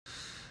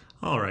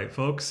All right,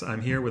 folks,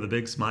 I'm here with a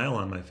big smile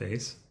on my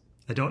face.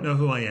 I don't know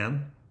who I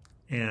am,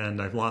 and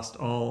I've lost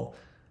all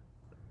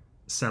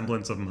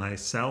semblance of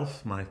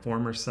myself, my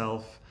former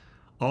self,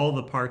 all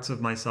the parts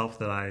of myself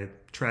that I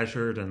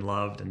treasured and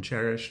loved and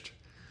cherished,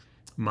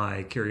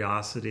 my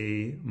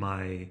curiosity,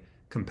 my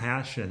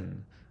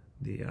compassion,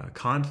 the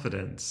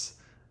confidence,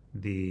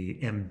 the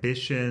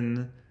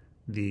ambition,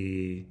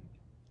 the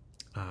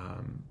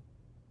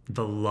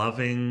the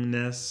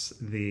lovingness,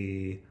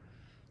 the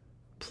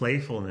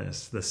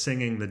playfulness, the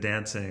singing, the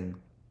dancing,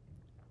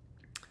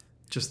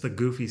 just the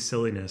goofy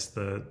silliness,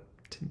 the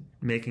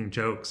making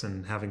jokes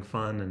and having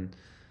fun, and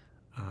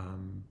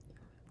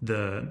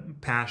the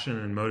passion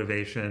and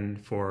motivation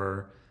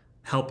for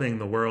helping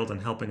the world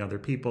and helping other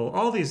people.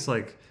 All these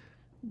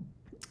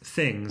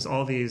things,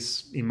 all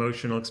these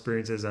emotional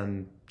experiences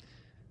and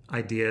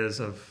ideas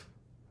of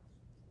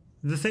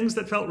the things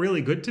that felt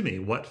really good to me,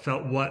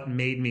 what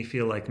made me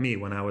feel like me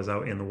when I was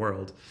out in the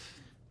world,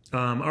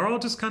 are all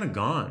just kind of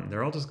gone.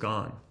 They're all just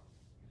gone.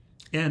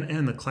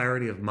 And the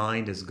clarity of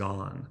mind is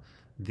gone.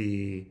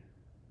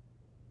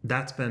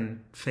 That's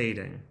been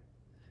fading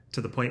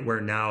to the point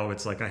where now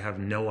it's like I have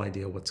no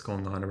idea what's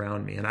going on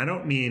around me. And I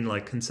don't mean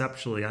like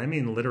conceptually, I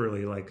mean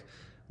literally, like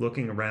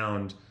looking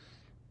around.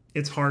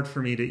 It's hard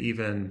for me to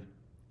even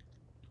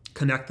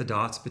connect the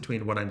dots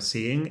between what I'm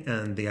seeing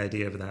and the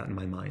idea of that in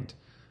my mind.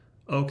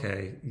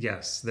 Okay,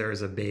 yes, there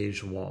is a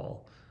beige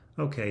wall.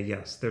 Okay,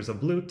 yes, there's a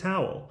blue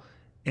towel.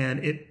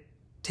 And it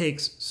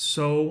takes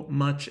so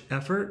much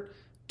effort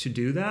to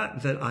do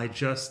that that I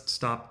just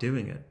stopped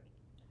doing it.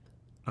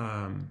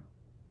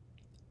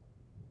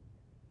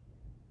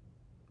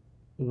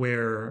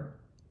 Where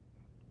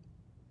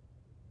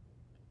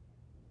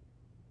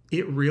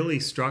it really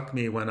struck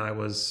me when I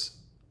was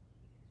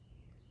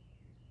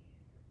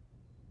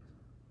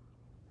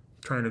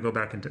trying to go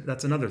back into,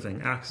 that's another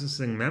thing,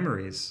 accessing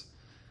memories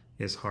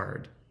is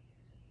hard.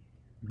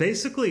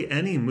 Basically,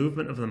 any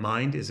movement of the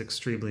mind is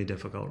extremely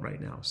difficult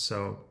right now.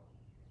 So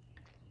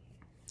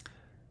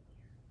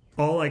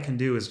all I can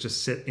do is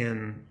just sit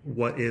in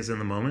what is in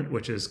the moment,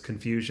 which is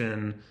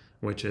confusion,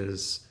 which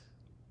is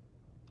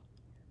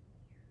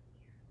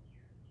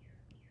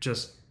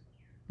just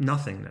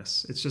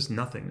nothingness. It's just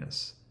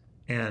nothingness.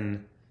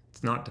 And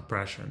it's not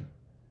depression.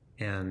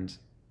 And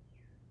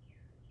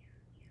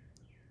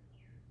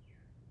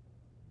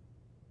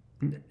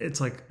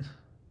it's like,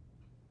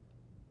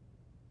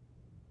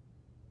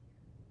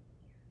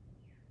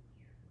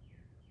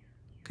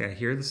 okay, I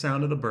hear the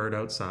sound of the bird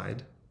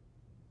outside.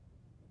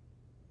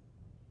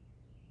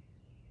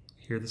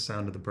 Hear the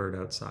sound of the bird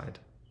outside.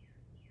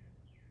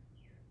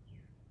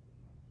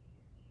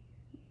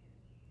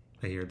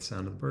 I hear the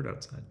sound of the bird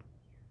outside.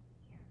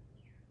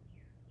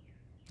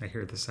 I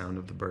hear the sound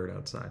of the bird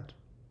outside.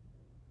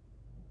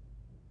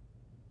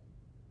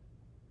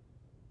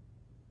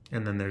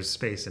 And then there's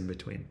space in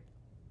between.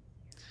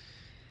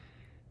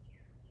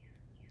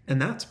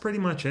 And that's pretty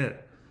much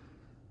it.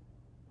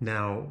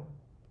 Now,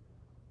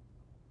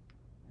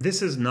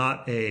 this is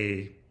not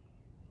a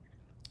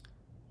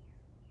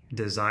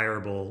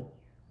desirable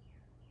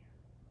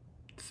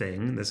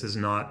thing. This is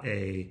not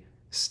a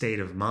state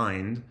of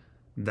mind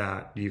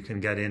that you can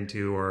get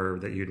into or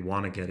that you'd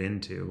want to get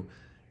into.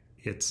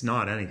 It's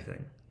not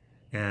anything.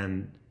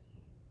 And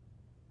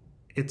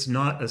it's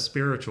not a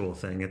spiritual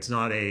thing. It's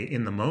not a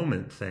in the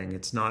moment thing.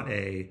 It's not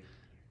a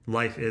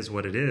life is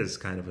what it is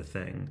kind of a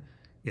thing.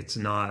 It's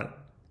not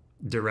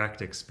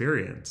direct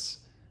experience.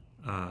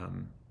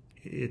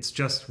 It's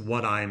just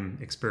what I'm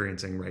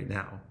experiencing right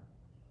now.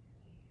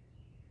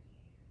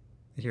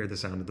 I hear the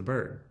sound of the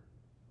bird.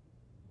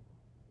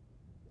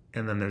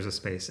 And then there's a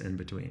space in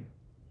between.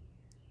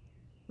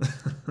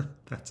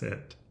 That's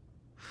it.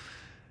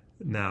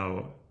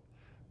 Now,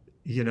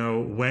 you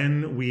know,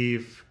 when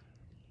we've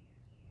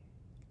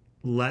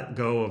let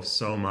go of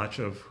so much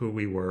of who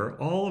we were,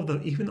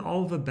 even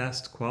all of the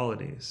best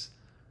qualities,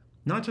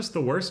 not just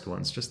the worst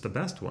ones, just the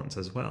best ones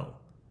as well.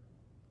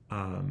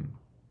 And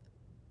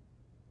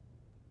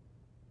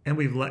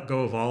we've let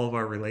go of all of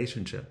our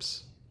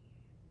relationships.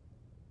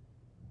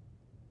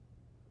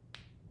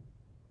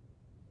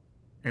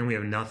 And we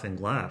have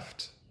nothing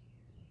left.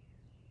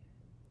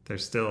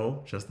 There's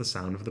still just the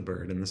sound of the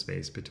bird and the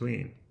space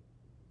between.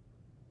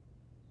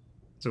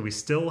 So we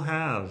still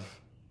have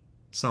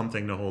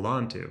something to hold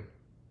on to.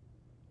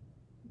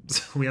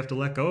 So we have to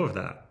let go of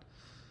that.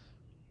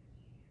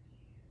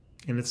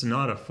 And it's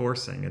not a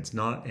forcing. It's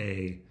not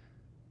a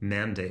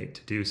mandate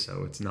to do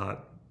so. It's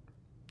not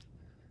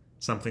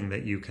something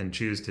that you can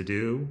choose to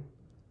do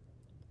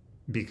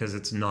because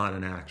it's not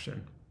an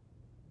action.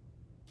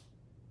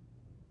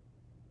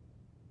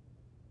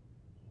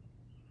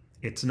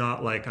 It's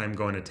not like I'm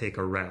going to take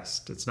a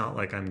rest. It's not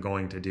like I'm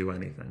going to do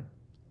anything.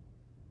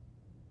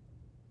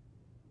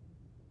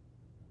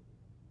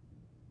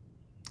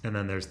 And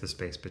then there's the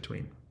space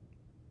between.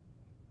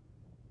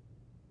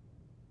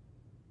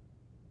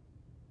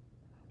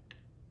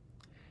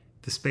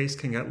 The space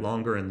can get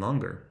longer and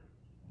longer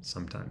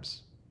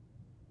sometimes.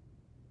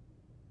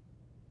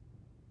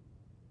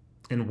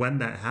 And when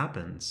that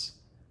happens,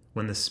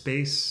 when the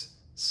space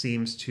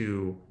seems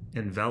to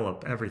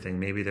envelop everything.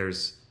 Maybe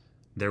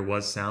there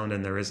was sound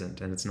and there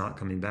isn't, and it's not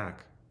coming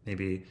back.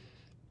 Maybe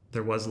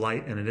there was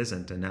light and it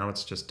isn't, and now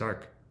it's just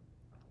dark.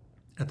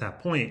 At that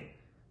point,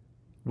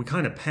 we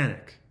kind of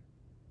panic,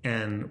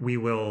 and we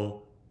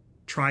will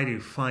try to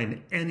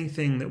find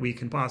anything that we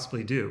can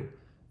possibly do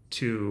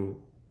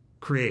to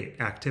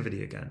create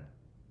activity again.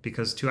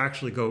 Because to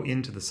actually go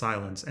into the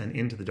silence and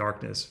into the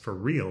darkness for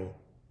real,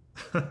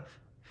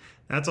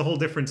 that's a whole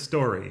different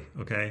story,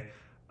 okay?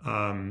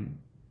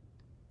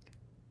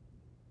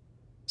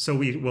 So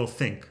we will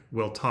think,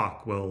 we'll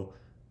talk, we'll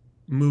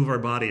move our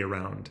body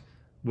around,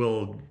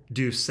 we'll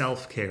do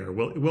self-care,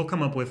 we'll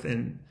come up with,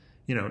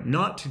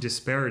 not to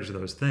disparage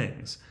those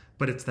things,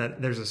 but it's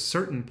that there's a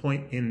certain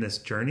point in this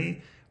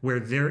journey where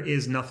there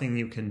is nothing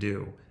you can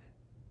do.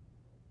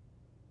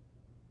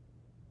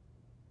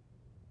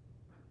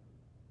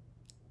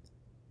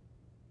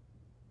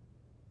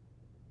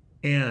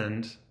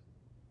 And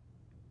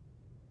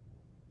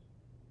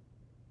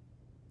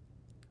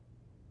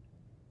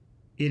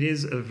it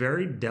is a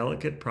very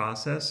delicate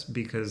process,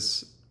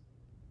 because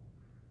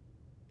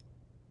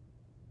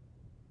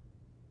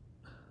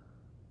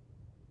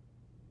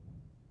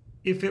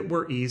if it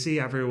were easy,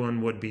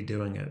 everyone would be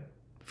doing it,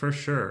 for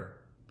sure.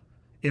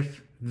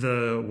 If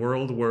the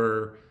world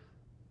were...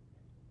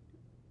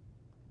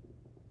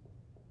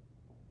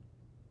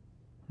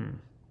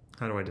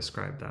 How do I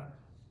describe that?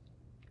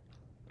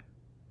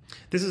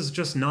 This is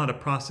just not a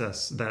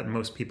process that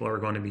most people are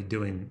going to be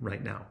doing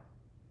right now.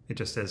 It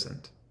just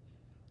isn't.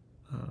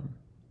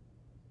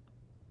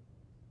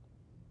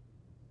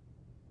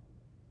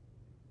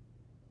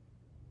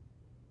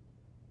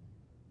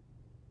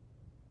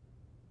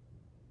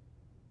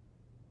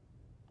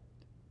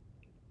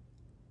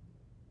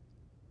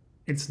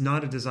 It's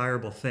not a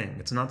desirable thing.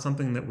 It's not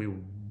something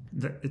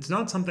it's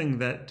not something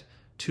that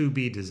to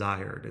be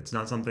desired. It's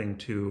not something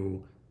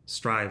to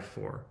strive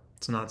for.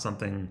 It's not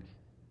something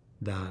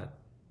that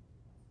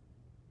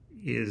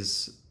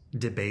is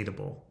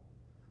debatable.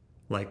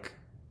 Like,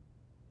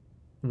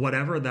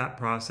 whatever that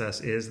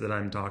process is that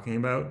I'm talking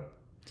about,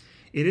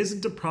 it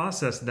isn't a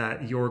process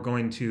that you're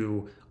going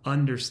to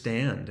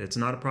understand. It's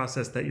not a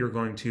process that you're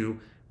going to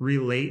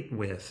relate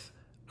with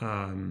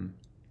and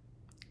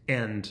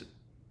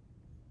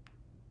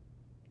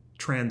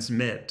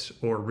transmit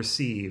or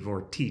receive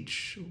or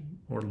teach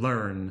or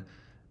learn.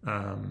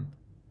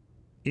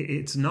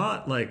 It's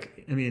not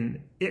like,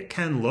 it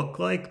can look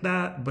like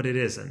that, but it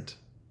isn't,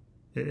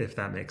 if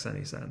that makes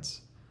any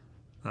sense.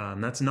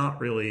 That's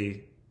not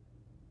really...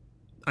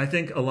 I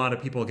think a lot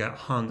of people get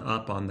hung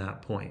up on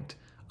that point.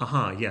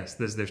 Yes,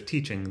 there's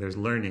teaching, there's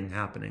learning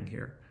happening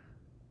here.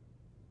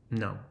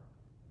 No.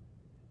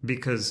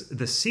 Because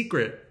the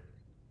secret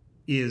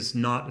is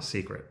not a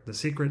secret. The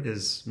secret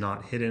is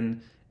not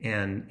hidden,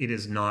 and it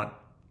is not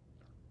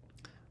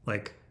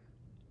like...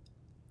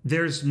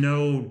 There's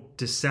no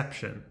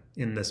deception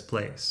in this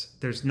place.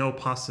 There's no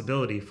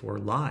possibility for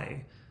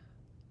lie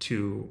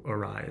to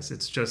arise.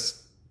 It's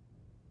just...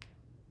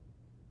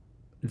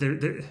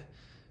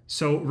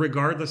 So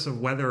regardless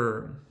of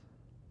whether,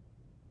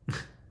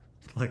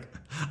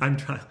 I'm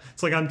trying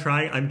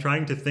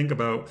to think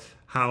about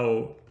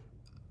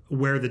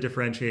where the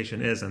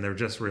differentiation is, and there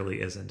just really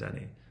isn't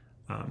any.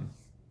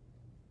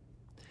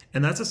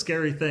 And that's a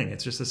scary thing.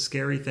 It's just a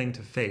scary thing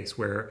to face,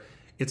 where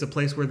it's a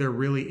place where there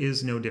really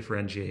is no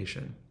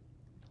differentiation.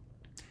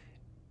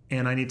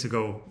 And I need to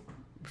go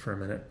for a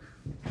minute.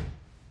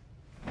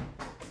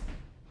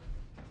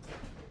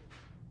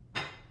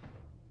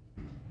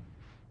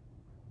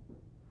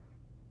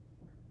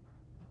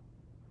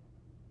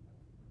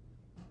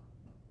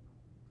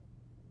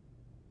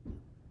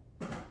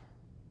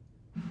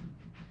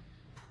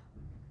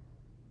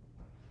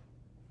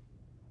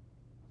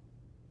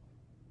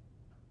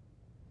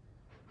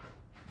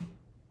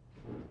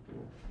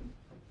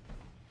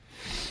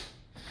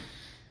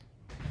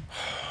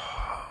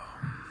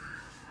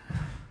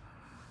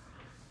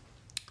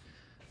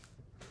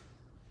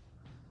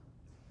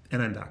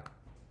 And I'm back.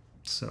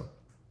 So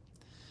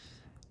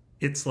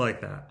it's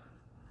like that.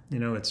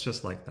 It's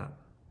just like that.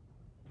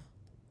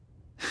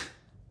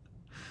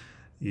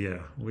 Yeah,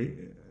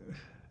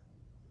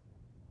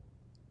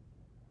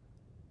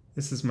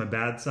 this is my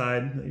bad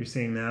side that you're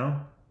seeing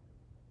now,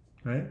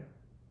 right?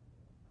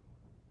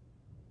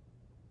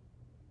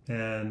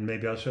 And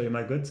maybe I'll show you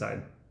my good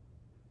side.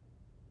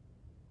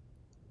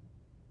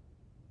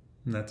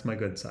 And that's my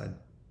good side.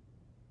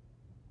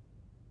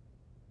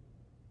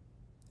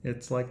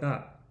 It's like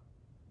that.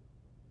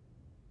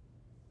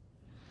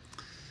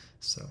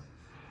 So.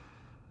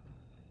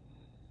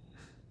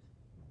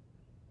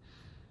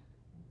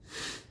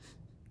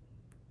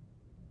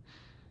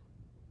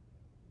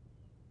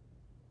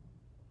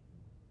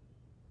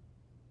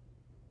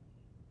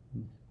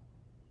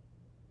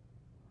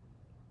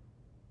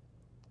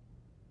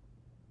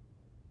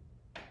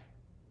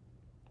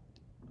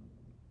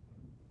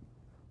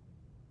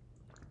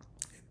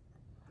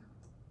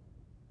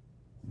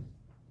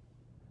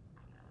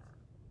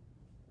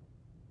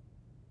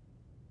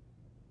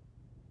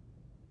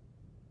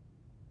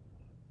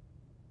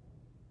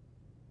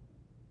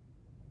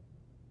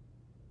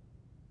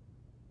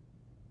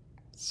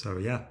 So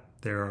yeah,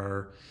 there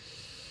are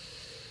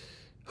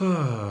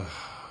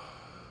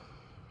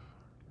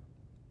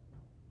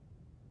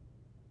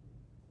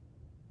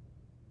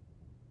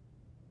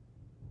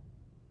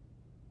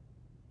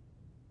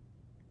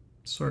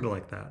sort of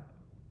like that.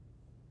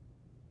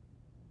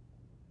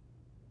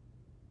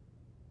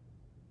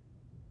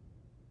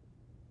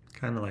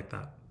 Kind of like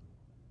that.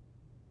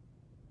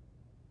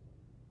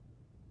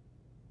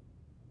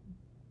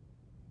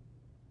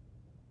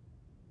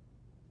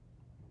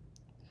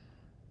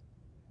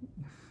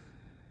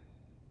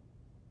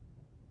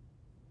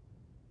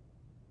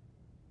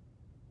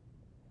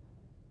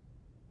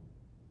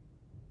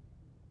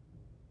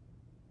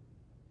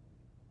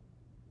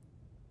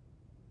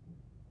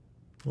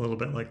 A little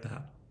bit like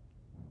that.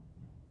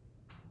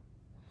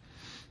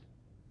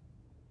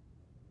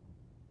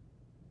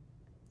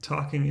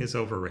 Talking is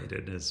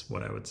overrated, is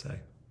what I would say.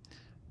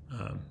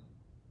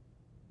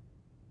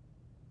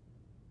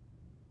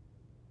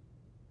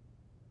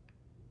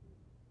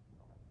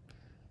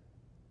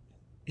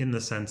 In the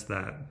sense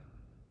that,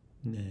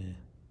 nah.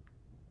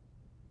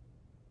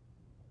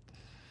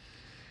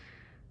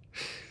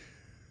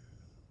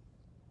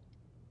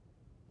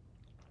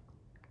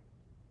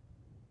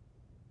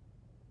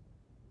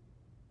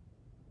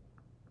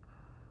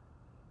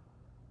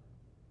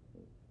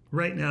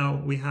 Right now,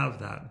 we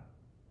have that.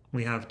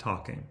 We have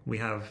talking. We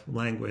have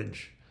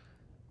language.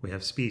 We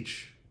have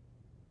speech.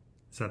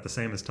 Is that the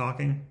same as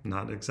talking?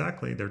 Not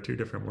exactly. They're two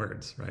different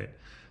words, right?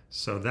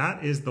 So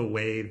that is the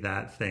way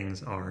that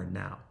things are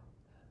now.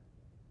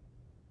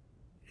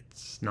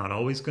 It's not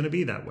always going to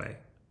be that way.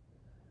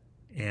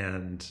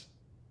 And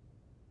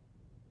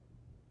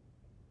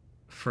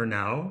for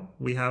now,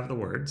 we have the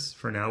words.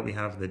 For now, we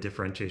have the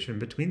differentiation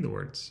between the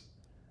words.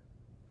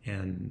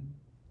 And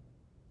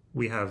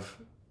we have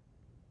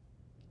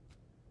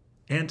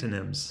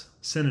antonyms,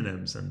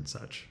 synonyms, and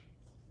such.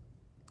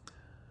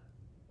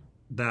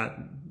 That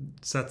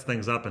sets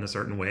things up in a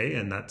certain way,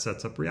 and that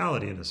sets up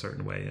reality in a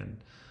certain way. And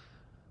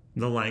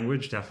the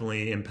language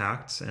definitely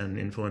impacts and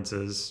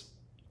influences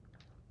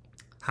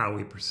how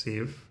we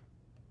perceive.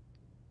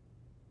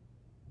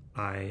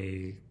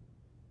 I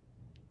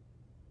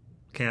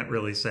can't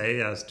really say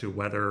as to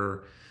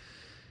whether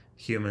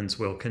humans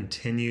will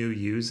continue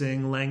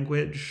using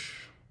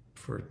language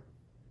for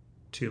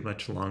too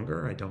much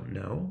longer. I don't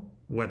know.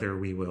 Whether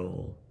we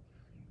will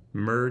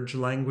merge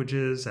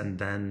languages and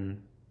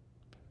then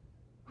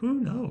who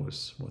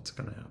knows what's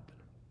going to happen.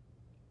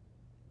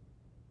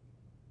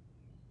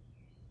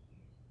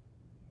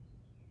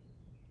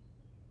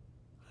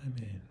 I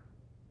mean,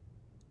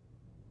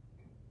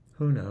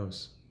 who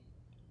knows?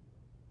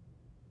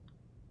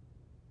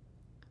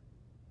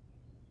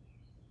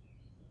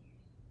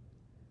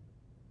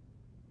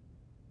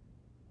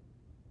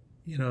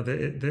 You know,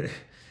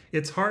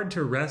 it's hard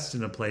to rest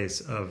in a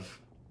place of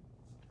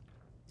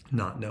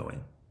not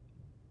knowing.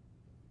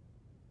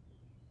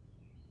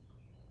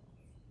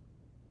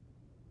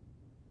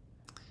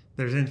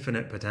 There's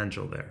infinite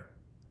potential there.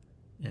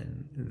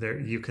 And there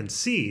you can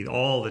see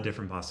all the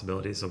different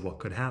possibilities of what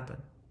could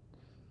happen.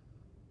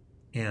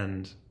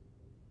 And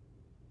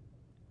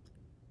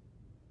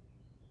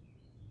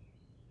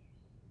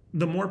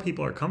the more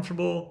people are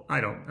comfortable,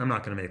 I'm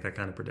not going to make that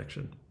kind of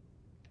prediction.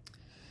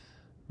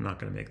 I'm not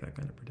going to make that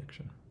kind of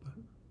prediction.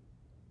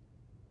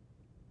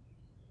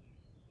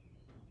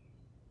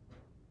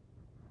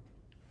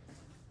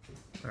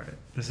 All right,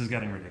 this is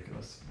getting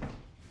ridiculous.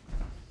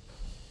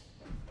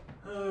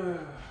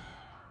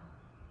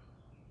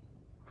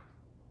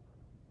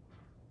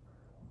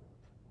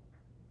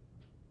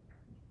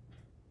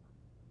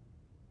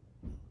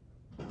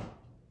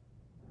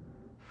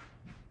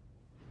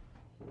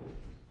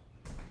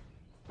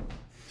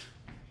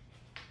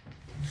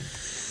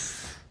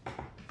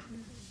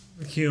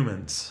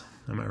 Humans,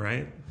 am I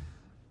right?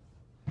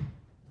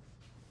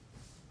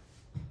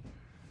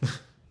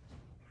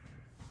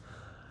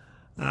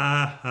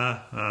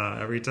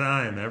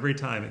 Every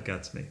time it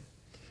gets me.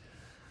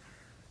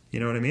 You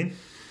know what I mean?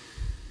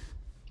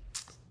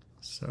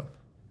 So,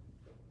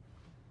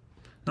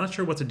 not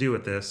sure what to do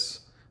with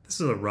this.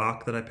 This is a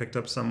rock that I picked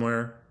up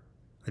somewhere.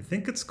 I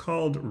think it's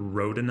called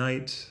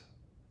rhodonite.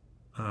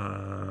 But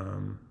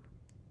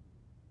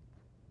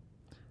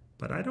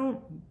I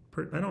don't,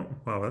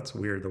 wow, that's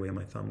weird the way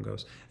my thumb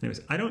goes.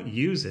 Anyways, I don't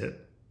use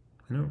it.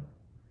 I know.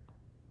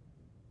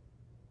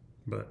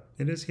 But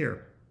it is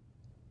here.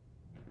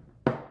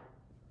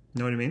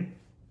 Know what I mean?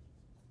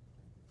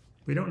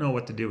 We don't know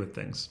what to do with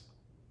things.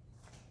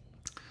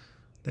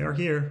 They are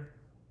here.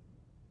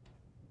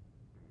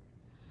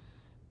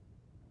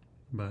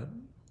 But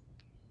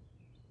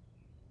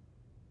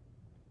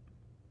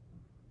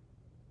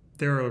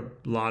there are a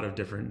lot of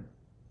different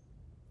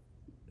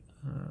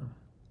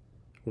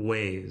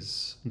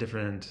ways,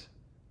 different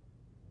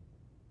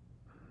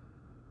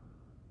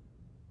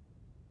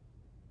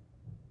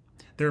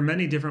there are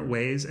many different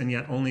ways, and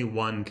yet only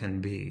one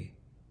can be.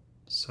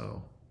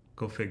 So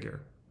go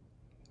figure.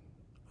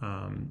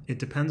 It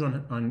depends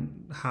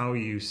on how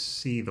you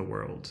see the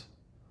world.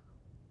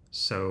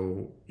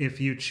 So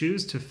if you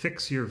choose to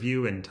fix your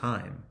view in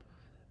time,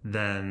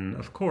 then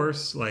of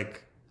course,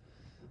 like,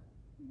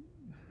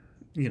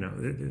 you know,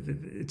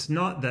 it's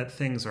not that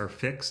things are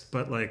fixed,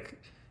 but like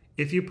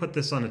if you put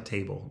this on a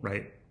table,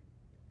 right?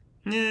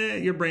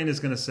 Your brain is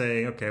going to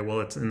say, okay, well,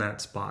 it's in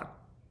that spot.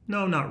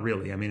 No, not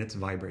really. I mean, it's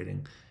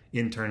vibrating.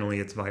 Internally,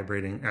 it's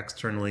vibrating.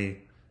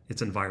 Externally,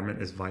 its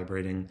environment is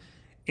vibrating.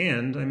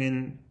 And I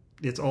mean,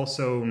 it's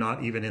also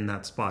not even in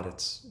that spot.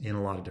 It's in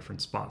a lot of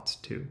different spots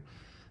too.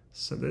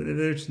 So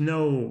there's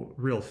no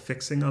real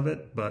fixing of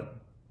it, but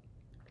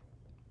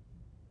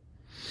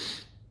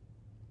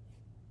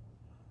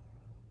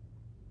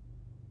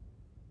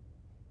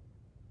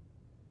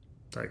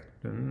like,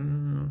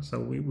 so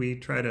we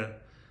try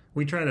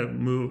to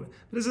move.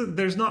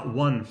 There's not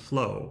one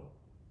flow,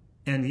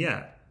 and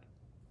yet,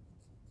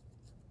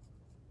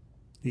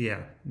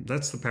 yeah,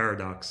 that's the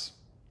paradox.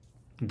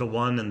 The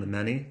one and the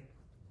many,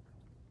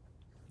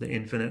 the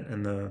infinite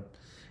and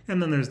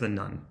then there's the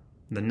none.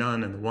 The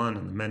none and the one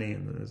and the many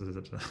and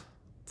the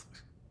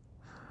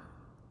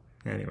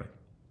anyway.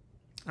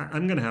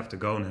 I'm gonna have to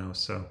go now,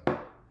 so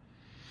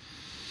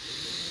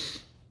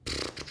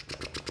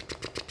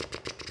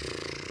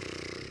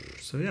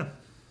yeah.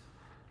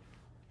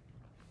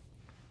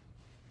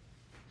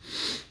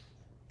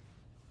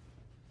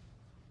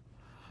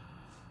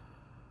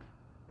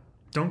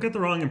 Don't get the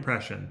wrong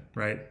impression,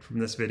 right, from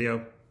this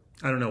video.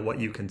 I don't know what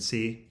you can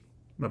see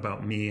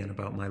about me and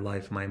about my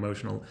life, my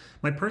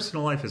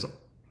personal life is,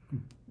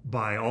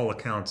 by all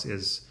accounts,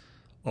 is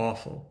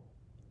awful.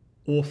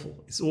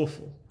 Awful. It's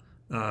awful.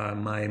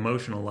 My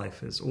emotional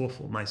life is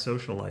awful. My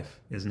social life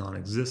is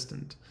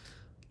non-existent.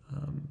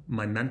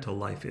 My mental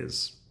life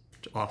is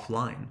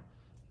offline.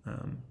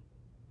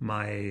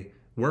 My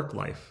work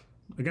life,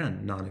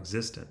 again,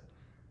 non-existent.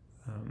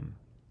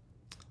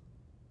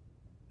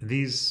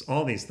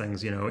 All these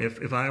things, you know,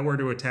 if I were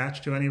to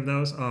attach to any of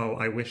those, oh,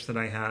 I wish that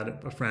I had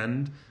a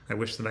friend, I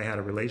wish that I had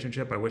a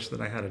relationship, I wish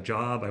that I had a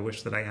job, I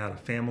wish that I had a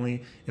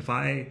family. If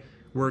I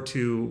were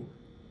to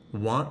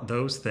want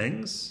those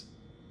things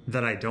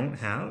that I don't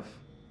have,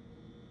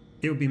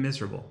 it would be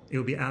miserable. It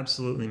would be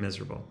absolutely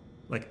miserable.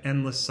 Like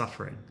endless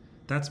suffering.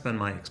 That's been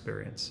my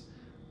experience.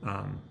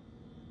 And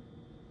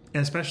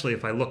especially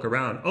if I look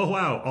around, oh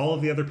wow, all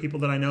of the other people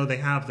that I know, they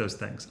have those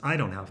things. I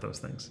don't have those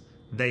things.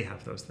 They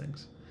have those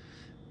things.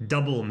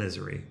 Double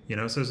misery, you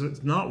know, so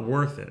it's not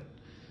worth it.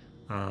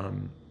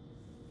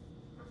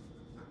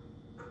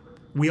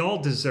 We all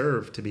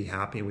deserve to be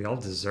happy. We all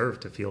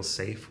deserve to feel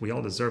safe. We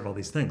all deserve all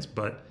these things.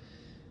 But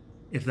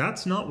if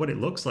that's not what it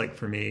looks like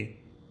for me,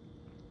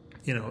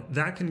 you know,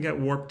 that can get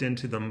warped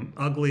into the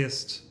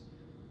ugliest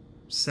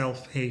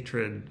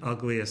self-hatred,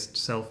 ugliest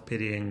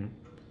self-pitying,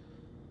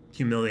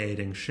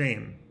 humiliating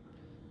shame.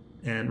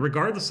 And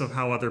regardless of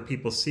how other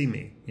people see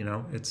me, you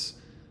know, it's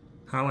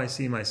how I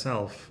see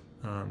myself.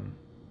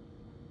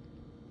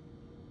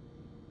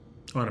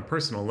 On a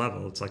personal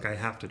level, it's like I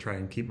have to try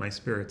and keep my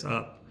spirits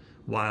up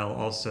while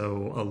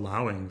also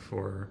allowing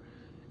for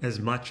as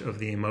much of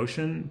the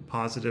emotion,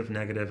 positive,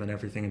 negative, and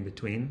everything in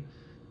between,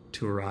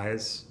 to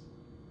arise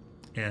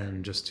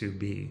and just to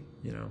be,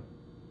 you know.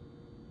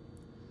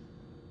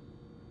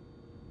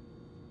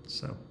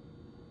 So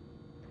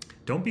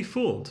don't be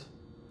fooled,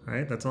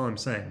 right? That's all I'm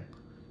saying.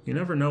 You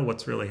never know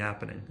what's really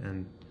happening,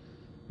 and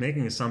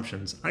making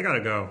assumptions. I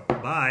gotta go.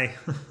 Bye.